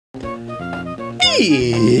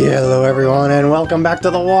Hello everyone and welcome back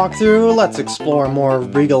to the walkthrough. Let's explore more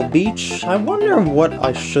of Regal Beach. I wonder what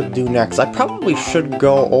I should do next. I probably should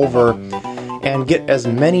go over and get as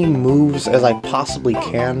many moves as I possibly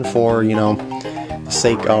can for, the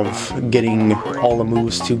sake of getting all the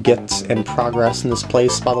moves to get and progress in this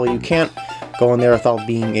place. By the way, you can't go in there without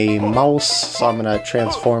being a mouse, so I'm gonna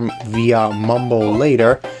transform via Mumbo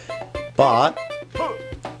later. But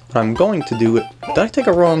what I'm going to do... Did I take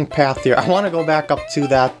a wrong path here? I want to go back up to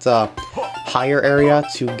that higher area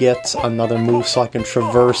to get another move so I can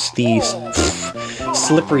traverse the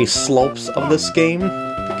slippery slopes of this game,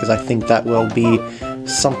 because I think that will be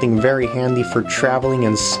something very handy for traveling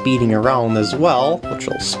and speeding around as well, which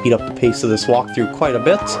will speed up the pace of this walkthrough quite a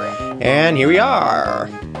bit. And here we are!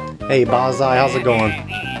 Hey Banzai, how's it going?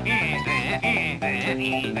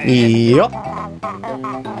 Yup!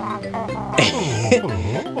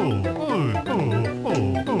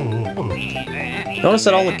 Notice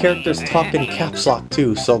that all the characters talk in caps lock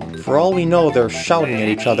too, so for all we know they're shouting at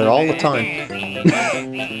each other all the time.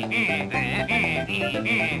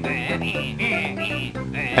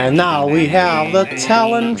 And now we have the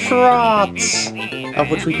Talon Trot,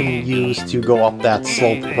 of which we can use to go up that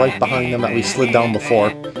slope right behind them that we slid down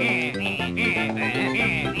before.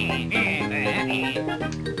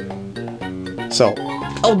 So,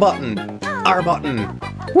 L button, R button,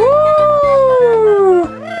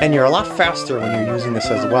 woo! And you're a lot faster when you're using this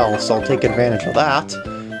as well, so I'll take advantage of that.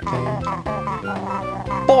 And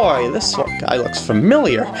boy, this guy looks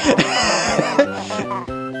familiar.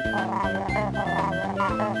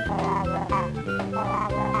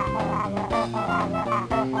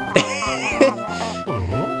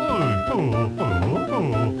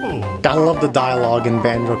 Gotta love the dialogue in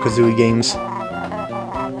Banjo-Kazooie games.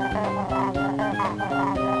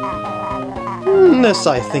 This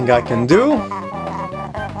I think I can do.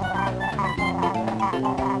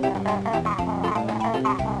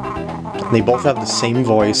 They both have the same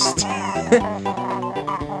voice.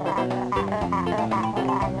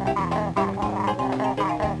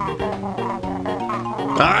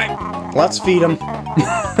 Alright, let's feed him.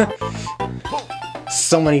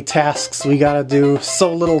 So many tasks we gotta do,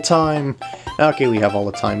 so little time. Okay, we have all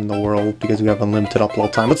the time in the world because we have unlimited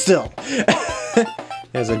upload time, but still.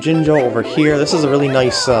 There's a Jinjo over here. This is a really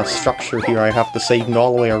nice structure here, I have to say. You can go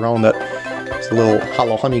all the way around it. There's a little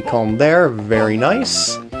hollow honeycomb there, very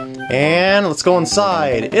nice. And let's go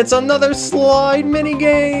inside. It's another slide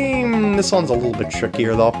minigame! This one's a little bit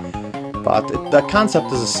trickier though. But the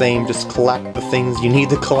concept is the same, just collect the things you need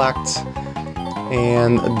to collect.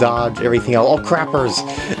 And dodge everything else. Oh, crappers!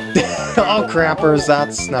 Oh, crappers,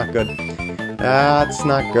 that's not good. That's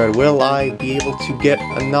not good. Will I be able to get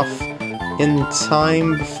enough in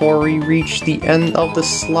time before we reach the end of the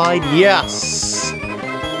slide? Yes!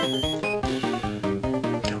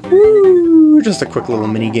 Woo! Just a quick little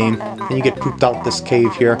mini game, and you get pooped out this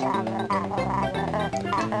cave here.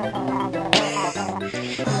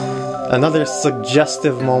 Another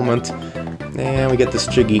suggestive moment, and we get this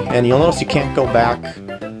Jiggy. And you'll notice you can't go back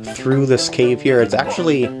through this cave here. It's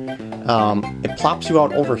actually, it plops you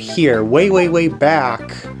out over here, way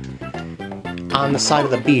back on the side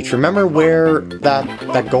of the beach. Remember where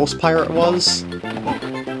that ghost pirate was?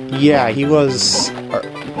 Yeah, he was...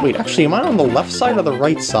 Wait, actually, am I on the left side or the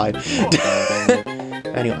right side?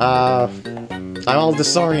 Anyway, I'm all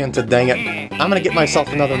disoriented, dang it. I'm gonna get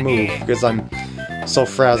myself another move, because I'm so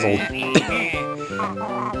frazzled.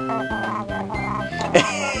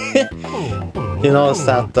 You notice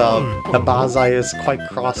that the Banzai is quite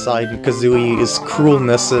cross-eyed, and Kazooie's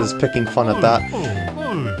cruelness is picking fun at that.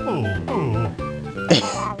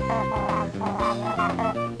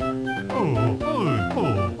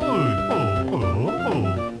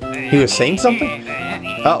 He was saying something?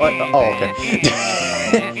 Oh, okay.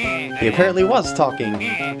 He apparently was talking.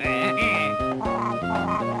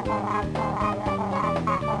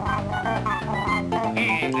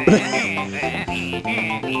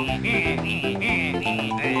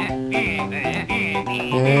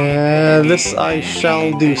 This I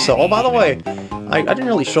shall do so. Oh, by the way, I didn't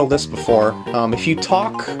really show this before. If you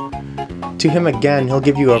talk to him again, he'll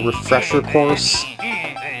give you a refresher course.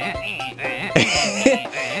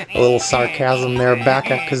 A little sarcasm there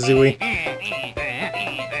back at Kazooie.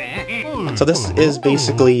 So this is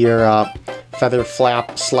basically your feather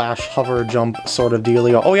flap slash hover jump sort of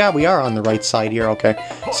dealio. Oh yeah, we are on the right side here, okay.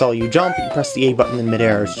 So you jump, you press the A button in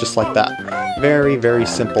midair, it's just like that. Very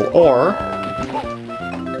simple. Or...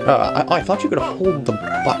 I thought you could hold the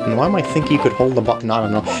button. Why am I thinking you could hold the button? I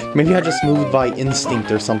don't know. Maybe I just moved by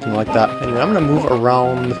instinct or something like that. Anyway, I'm gonna move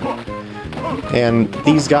around And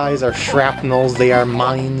these guys are shrapnels, they are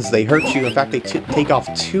mines, they hurt you. In fact, they take off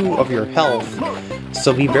 2 of your health,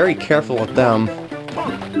 so be very careful with them.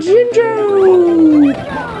 Jinjo!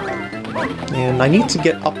 And I need to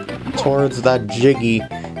get up towards that Jiggy,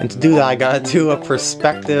 and to do that I gotta do a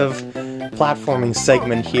perspective platforming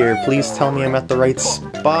segment here. Please tell me I'm at the right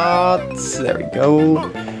spot. There we go.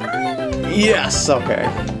 Yes, okay.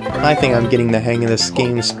 I think I'm getting the hang of this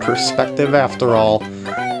game's perspective after all.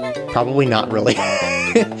 Probably not really,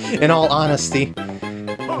 in all honesty.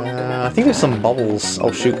 I think there's some bubbles.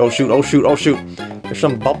 Oh shoot, oh shoot, oh shoot, oh shoot. There's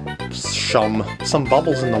some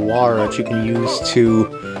bubbles in the water that you can use to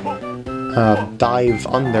dive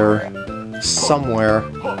under somewhere.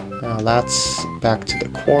 That's back to the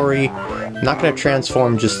quarry. I'm not going to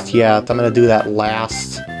transform just yet. I'm going to do that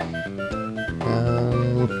last.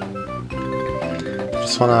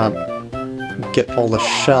 Just want to get all the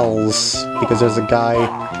shells, because there's a guy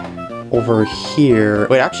over here.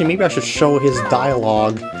 Wait, actually, maybe I should show his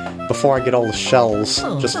dialogue before I get all the shells,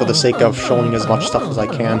 just for the sake of showing as much stuff as I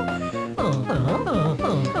can.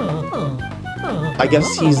 I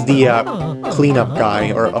guess he's the cleanup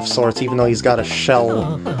guy, or of sorts, even though he's got a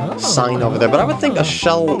shell sign over there. But I would think a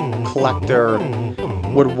shell collector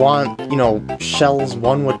would want, you know, shells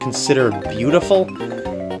one would consider beautiful.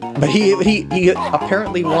 But he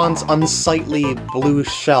apparently wants unsightly blue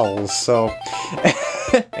shells, so...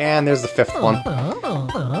 And there's the 5th one.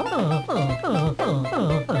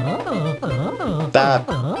 That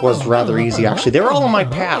was rather easy, actually. They were all on my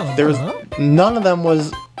path. None of them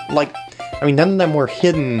was, like... I mean, none of them were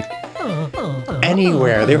hidden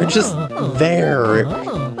anywhere. They were just there.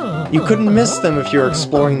 You couldn't miss them if you were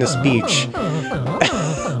exploring this beach.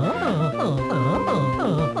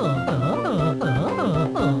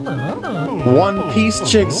 One-piece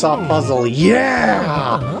jigsaw puzzle,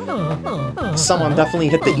 yeah! Someone definitely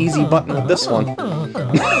hit the easy button with this one.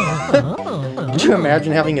 Could you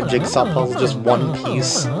imagine having a jigsaw puzzle just one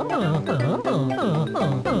piece?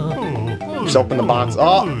 Just open the box.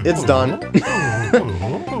 Oh, it's done.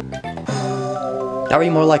 That would be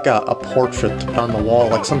more like a portrait to put on the wall,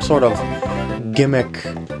 like some sort of gimmick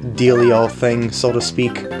dealio thing, so to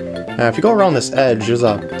speak. If you go around this edge, there's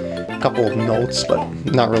a couple of notes, but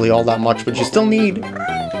not really all that much, but you still need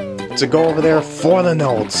to go over there for the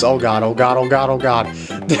notes. Oh god, oh god, oh god, oh god.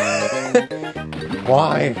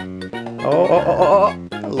 Why? Oh.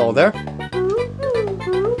 Hello there.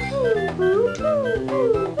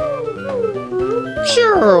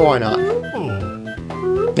 Sure, why not?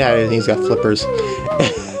 Yeah, he's got flippers.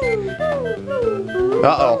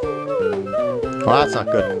 Uh-oh. Well, that's not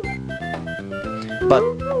good. But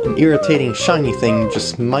an irritating shiny thing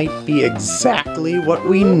just might be exactly what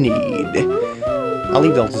we need. I'll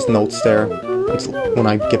leave those notes there when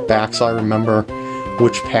I get back so I remember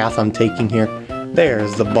which path I'm taking here.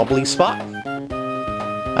 There's the bubbly spot.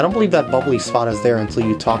 I don't believe that bubbly spot is there until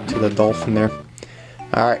you talk to the dolphin there.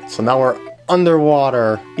 Alright, so now we're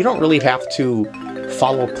underwater. You don't really have to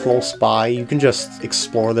follow close by. You can just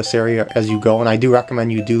explore this area as you go, and I do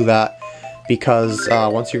recommend you do that, because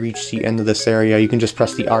once you reach the end of this area, you can just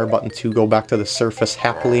press the R button to go back to the surface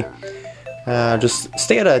happily. Just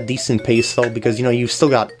stay at a decent pace though, because you know you've still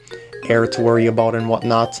got air to worry about and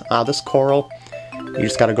whatnot. This coral, you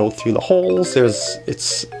just gotta go through the holes. There's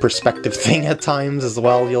its perspective thing at times as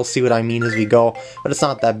well. You'll see what I mean as we go, but it's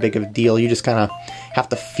not that big of a deal. You just kind of have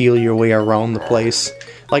to feel your way around the place.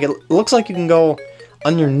 Like, it looks like you can go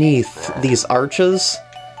underneath these arches,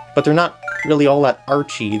 but they're not really all that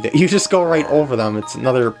archy. You just go right over them. It's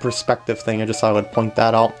another perspective thing. I just thought I would point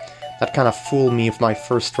that out. That kind of fooled me with my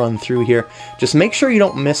first run through here. Just make sure you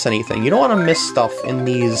don't miss anything. You don't want to miss stuff in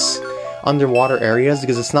these underwater areas,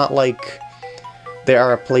 because it's not like they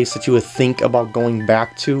are a place that you would think about going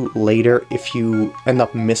back to later if you end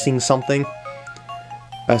up missing something,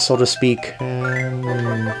 so to speak.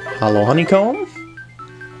 Hello, honeycomb.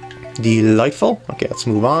 Delightful. Okay, let's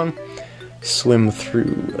move on. Swim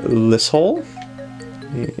through this hole.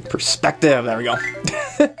 Perspective, there we go.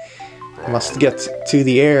 Must get to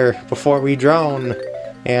the air before we drown.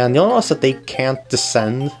 And you'll notice that they can't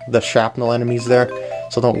descend, the shrapnel enemies there,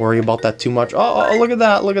 so don't worry about that too much. Oh, look at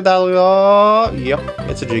that, look at that, look at that. Oh, yep,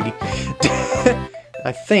 it's a Jiggy.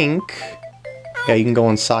 I think, yeah, you can go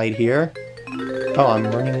inside here. Oh,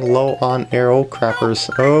 I'm running low on arrow crappers.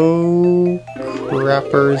 Oh,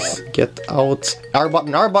 crappers, get out. R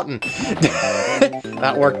button, R button!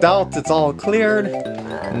 That worked out, it's all cleared.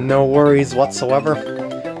 No worries whatsoever.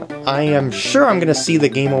 I am sure I'm going to see the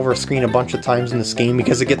game over screen a bunch of times in this game,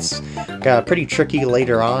 because it gets pretty tricky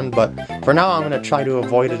later on, but for now I'm going to try to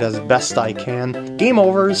avoid it as best I can. Game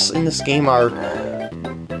overs in this game are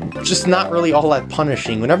just not really all that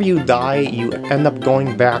punishing. Whenever you die, you end up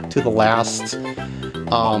going back to the last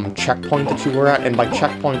checkpoint that you were at, and by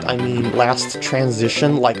checkpoint I mean last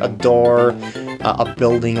transition, like a door, a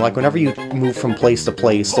building, like whenever you move from place to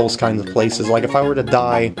place, those kinds of places. Like if I were to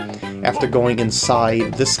die after going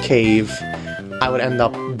inside this cave, I would end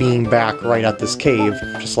up being back right at this cave,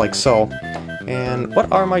 just like so. And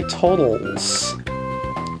what are my totals?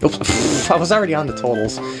 Oops, I was already on the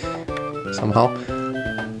totals, somehow.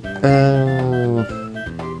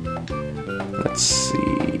 Let's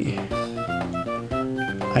see.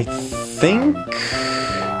 I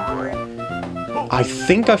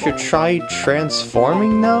think I should try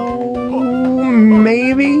transforming now?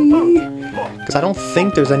 Maybe? Because I don't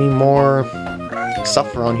think there's any more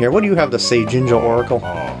stuff around here. What do you have to say, Jinjo Oracle?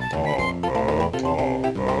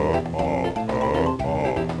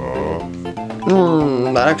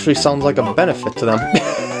 That actually sounds like a benefit to them.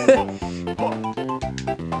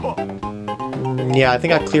 Yeah, I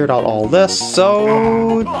think I cleared out all this,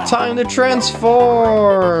 so time to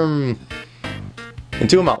transform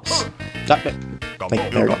into a mouse. There we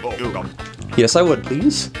go. Yes, I would,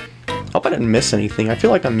 please. Hope I didn't miss anything. I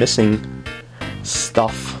feel like I'm missing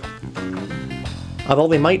stuff. Although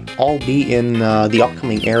they might all be in the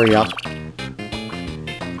upcoming area.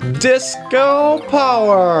 Disco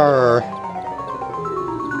power!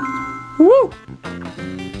 Woo!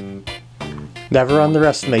 Never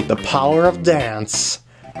underestimate the power of dance.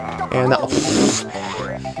 And that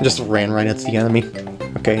just ran right into the enemy.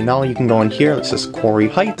 Okay, now you can go in here. This is Quarry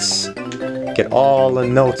Heights. Get all the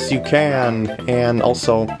notes you can, and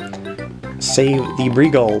also save the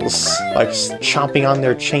Breagles by chomping on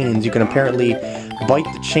their chains. You can apparently bite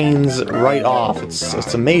the chains right off.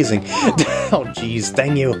 It's amazing. Oh jeez,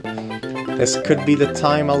 dang you. This could be the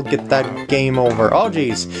time I'll get that game over. Oh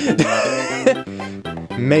jeez.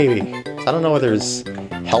 Maybe. I don't know whether there's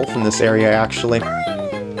health in this area, actually.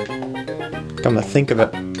 Come to think of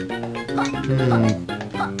it.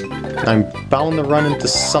 I'm bound to run into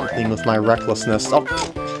something with my recklessness. Oh!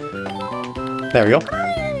 There we go.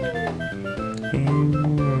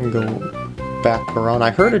 And go back around.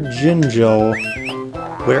 I heard a Jinjo.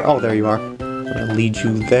 Where? Oh, there you are. I'm gonna lead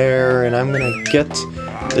you there, and I'm gonna get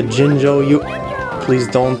the Jinjo you... Please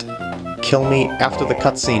don't kill me after the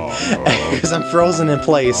cutscene, because I'm frozen in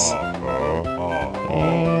place.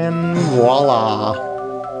 And voila!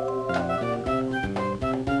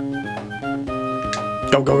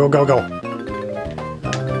 Go, go, go, go, go!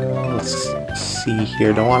 Let's see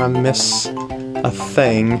here. Don't want to miss a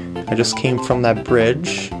thing. I just came from that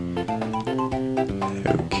bridge.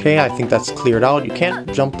 Okay, I think that's cleared out. You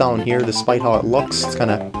can't jump down here despite how it looks. It's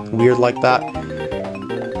kind of weird like that.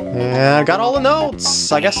 And I got all the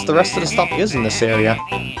notes! I guess the rest of the stuff is in this area.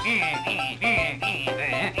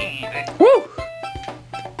 Woo!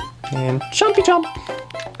 And jumpy jump!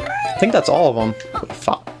 I think that's all of them.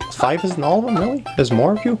 Five isn't all of them, really? There's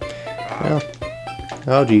more of you? Well,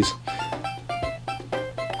 oh jeez.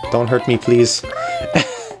 Don't hurt me, please.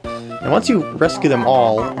 And once you rescue them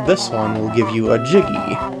all, this one will give you a Jiggy.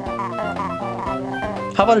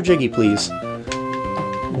 How about a Jiggy, please?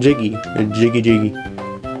 Jiggy. A Jiggy Jiggy.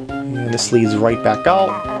 And this leads right back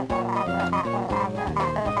out.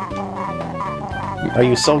 Are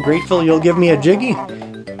you so grateful you'll give me a Jiggy?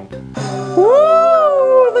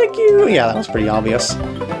 Woo! Thank you! Yeah, that was pretty obvious.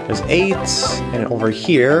 There's 8, and over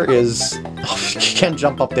here is... Oh, you can't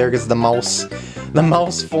jump up there because the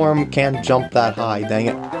mouse form can't jump that high, dang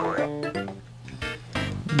it.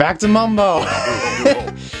 Back to Mumbo!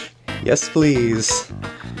 Yes, please.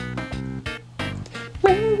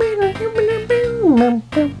 There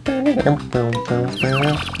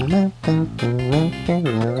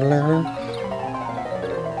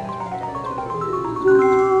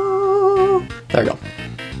we go.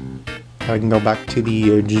 Now we can go back to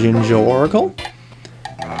the Jinjo Oracle.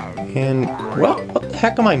 And, well, what the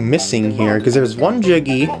heck am I missing here? Because there's one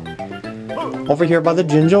Jiggy over here by the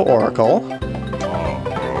Jinjo Oracle.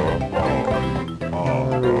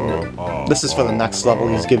 This is for the next level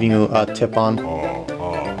he's giving you a tip on.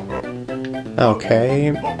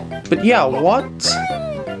 Okay. But yeah, what?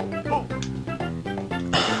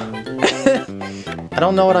 I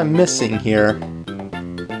don't know what I'm missing here.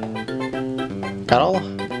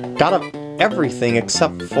 Got everything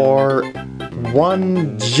except for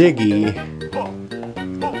one Jiggy.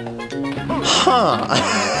 Huh.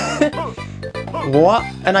 What?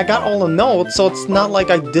 And I got all the notes, so it's not like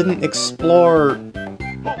I didn't explore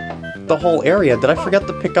the whole area. Did I forget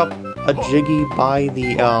to pick up a Jiggy by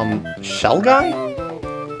the, shell guy?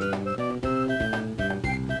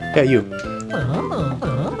 Yeah, you.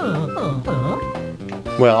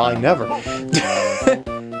 Well, I never.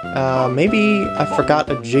 Maybe I forgot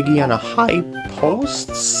a Jiggy on a high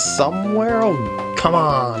post somewhere? Oh, come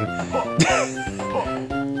on!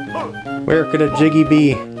 Where could a Jiggy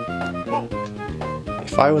be?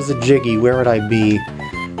 If I was a Jiggy, where would I be?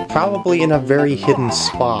 Probably in a very hidden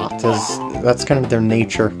spot, as that's kind of their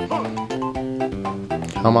nature.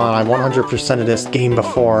 Come on, I 100%ed this game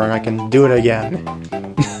before, and I can do it again.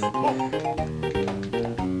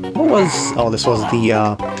 What was... Oh, this was the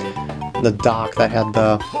dock that had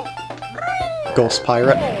the ghost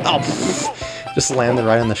pirate. Oh, pfft, just landed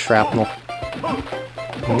right on the shrapnel.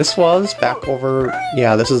 And this was back over...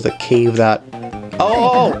 Yeah, this is the cave that...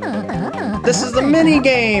 Oh! This is the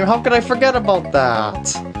mini-game! How could I forget about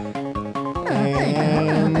that?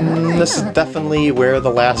 And this is definitely where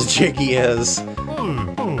the last Jiggy is.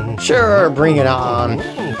 Sure, bring it on.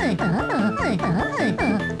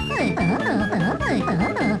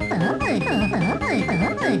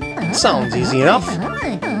 Sounds easy enough.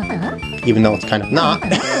 Even though it's kind of not.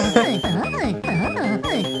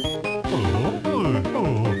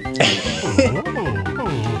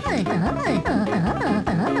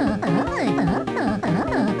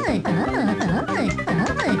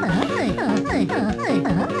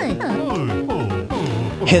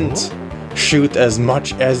 Hint. Shoot as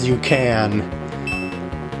much as you can.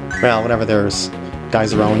 Well, whenever there's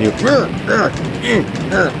guys around you.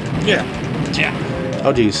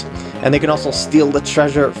 Oh geez. And they can also steal the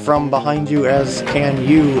treasure from behind you, as can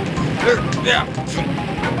you.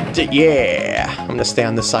 Yeah! I'm gonna stay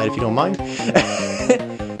on this side if you don't mind.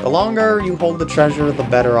 The longer you hold the treasure, the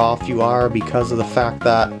better off you are, because of the fact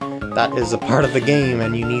that that is a part of the game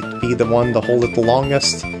and you need to be the one to hold it the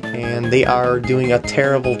longest. And they are doing a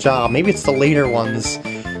terrible job. Maybe it's the later ones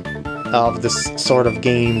of this sort of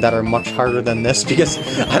game that are much harder than this, because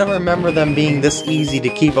I don't remember them being this easy to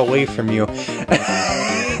keep away from you.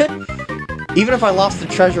 Even if I lost the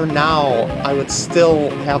treasure now, I would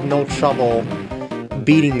still have no trouble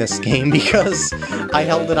beating this game, because I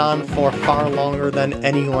held it on for far longer than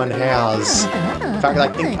anyone has. In fact, I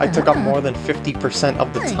think I took up more than 50%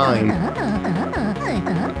 of the time.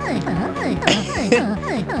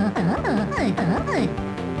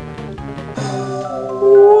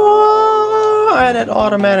 And it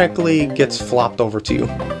automatically gets flopped over to you.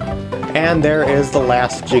 And there is the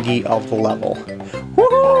last Jiggy of the level.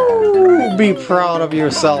 Woohoo! Be proud of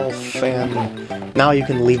yourself, and now you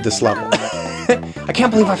can leave this level. I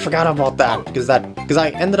can't believe I forgot about that, because I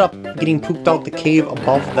ended up getting pooped out the cave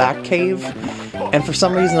above that cave, and for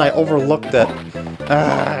some reason I overlooked it.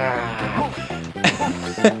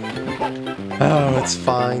 Oh, it's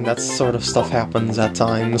fine. That sort of stuff happens at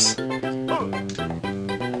times.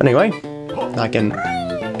 Anyway, I can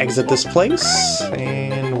exit this place,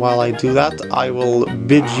 and while I do that, I will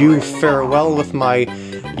bid you farewell with my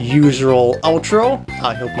usual outro.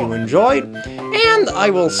 I hope you enjoyed, and I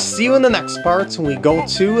will see you in the next part when we go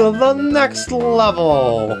to the next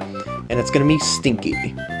level, and it's gonna be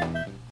stinky.